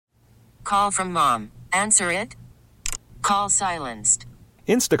Call from mom. Answer it. Call silenced.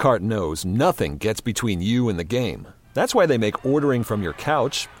 Instacart knows nothing gets between you and the game. That's why they make ordering from your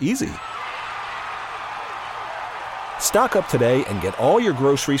couch easy. Stock up today and get all your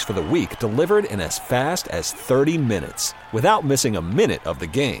groceries for the week delivered in as fast as 30 minutes without missing a minute of the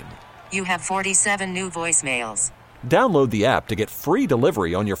game. You have 47 new voicemails. Download the app to get free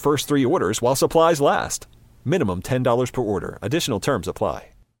delivery on your first 3 orders while supplies last. Minimum $10 per order. Additional terms apply.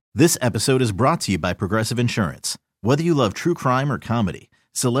 This episode is brought to you by Progressive Insurance. Whether you love true crime or comedy,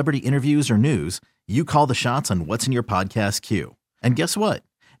 celebrity interviews or news, you call the shots on what's in your podcast queue. And guess what?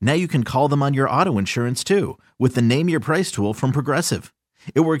 Now you can call them on your auto insurance too with the Name Your Price tool from Progressive.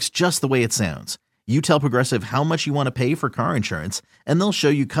 It works just the way it sounds. You tell Progressive how much you want to pay for car insurance, and they'll show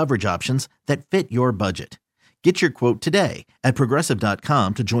you coverage options that fit your budget. Get your quote today at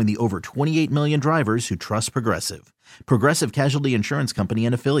Progressive.com to join the over 28 million drivers who trust Progressive. Progressive Casualty Insurance Company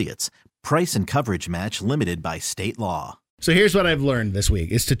and Affiliates. Price and coverage match limited by state law. So here's what I've learned this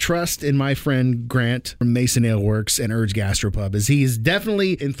week is to trust in my friend Grant from Mason Ale Works and Urge Gastropub, as he has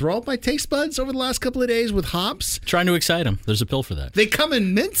definitely enthralled my taste buds over the last couple of days with hops. Trying to excite him. There's a pill for that. They come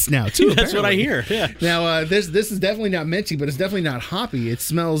in mints now, too. That's what I hear. Yeah. Now, this is definitely not minty, but it's definitely not hoppy. It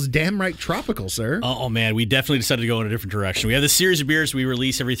smells damn right tropical, sir. Oh, man. We definitely decided to go in a different direction. We have this series of beers we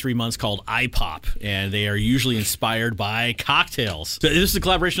release every 3 months called iPop, and they are usually inspired by cocktails. So this is a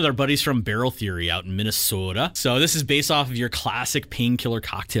collaboration with our buddies from Barrel Theory out in Minnesota. So this is based off of your classic Painkiller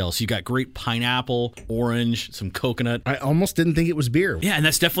cocktails. You got great pineapple, orange, some coconut. I almost didn't think it was beer. Yeah, and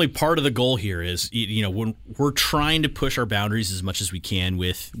that's definitely part of the goal here is, you know, when we're trying to push our boundaries as much as we can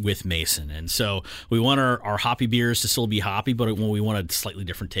with Mason. And so we want our hoppy beers to still be hoppy, but we want a slightly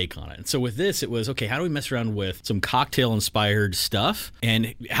different take on it. And so with this, it was, okay, how do we mess around with some cocktail-inspired stuff?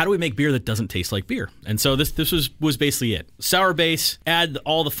 And how do we make beer that doesn't taste like beer? And so this was basically it. Sour base, add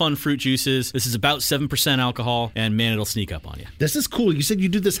all the fun fruit juices. This is about 7% alcohol, and man, it'll sneak up on you. This is cool. You said you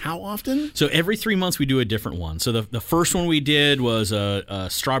do this how often? So every 3 months we do a different one. So the first one we did was a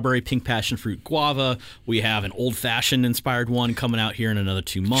strawberry pink passion fruit guava. We have an old fashioned inspired one coming out here in another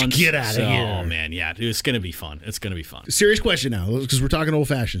 2 months. Get out of here. Oh man, yeah, dude, it's gonna be fun. It's gonna be fun. Serious question now, because we're talking old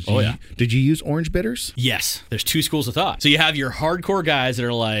fashions. Did you use orange bitters? Yes. There's 2 schools of thought. So you have your hardcore guys that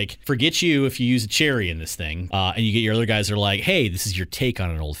are like, forget you if you use a cherry in this thing, and you get your other guys that are like, hey, this is your take on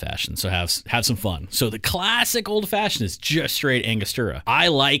an old fashioned, so have some fun. So the classic old fashioned is just straight Angostura. I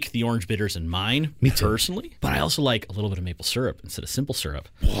like the orange bitters in mine, personally, but I also like a little bit of maple syrup instead of simple syrup.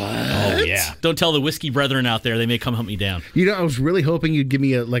 What? Oh, yeah. Don't tell the whiskey brethren out there. They may come hunt me down. You know, I was really hoping you'd give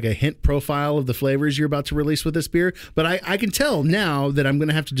me a hint profile of the flavors you're about to release with this beer, but I can tell now that I'm going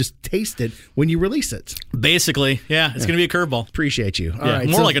to have to just taste it when you release it. Basically, yeah. It's going to be a curveball. Appreciate you. All yeah, right,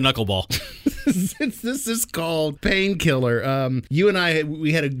 more like a knuckleball. Since this is called Painkiller, you and I,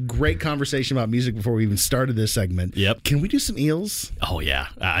 we had a great conversation about music before we even started this segment. Yep. Can we do some eels? Oh, yeah.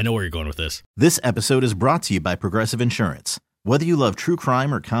 I know where you're going with this. This episode is brought to you by Progressive Insurance. Whether you love true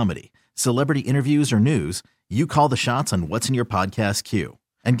crime or comedy, celebrity interviews or news, you call the shots on what's in your podcast queue.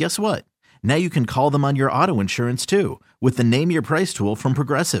 And guess what? Now you can call them on your auto insurance too with the Name Your Price tool from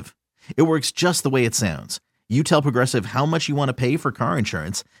Progressive. It works just the way it sounds. You tell Progressive how much you want to pay for car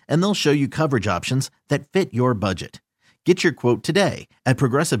insurance, and they'll show you coverage options that fit your budget. Get your quote today at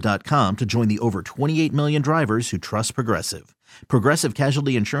Progressive.com to join the over 28 million drivers who trust Progressive. Progressive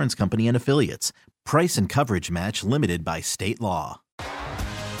Casualty Insurance Company and Affiliates. Price and coverage match limited by state law.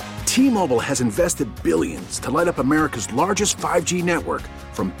 T-Mobile has invested billions to light up America's largest 5G network,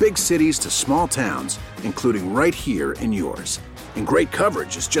 from big cities to small towns, including right here in yours. And great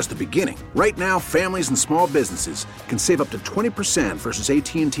coverage is just the beginning. Right now, families and small businesses can save up to 20% versus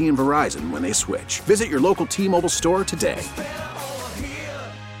AT&T and Verizon when they switch. Visit your local T-Mobile store today.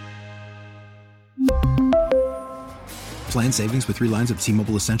 Plan savings with 3 lines of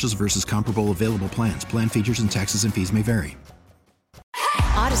T-Mobile Essentials versus comparable available plans. Plan features and taxes and fees may vary.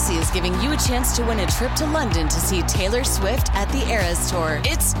 Odyssey is giving you a chance to win a trip to London to see Taylor Swift at the Eras Tour.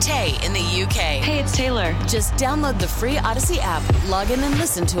 It's Tay in the UK. Hey, it's Taylor. Just download the free Odyssey app, log in and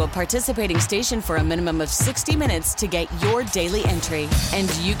listen to a participating station for a minimum of 60 minutes to get your daily entry.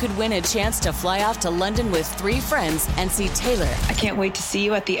 And you could win a chance to fly off to London with 3 friends and see Taylor. I can't wait to see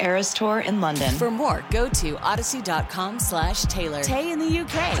you at the Eras Tour in London. For more, go to odyssey.com/Taylor. Tay in the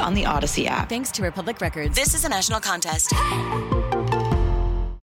UK. It's on the Odyssey app. Thanks to Republic Records. This is a national contest.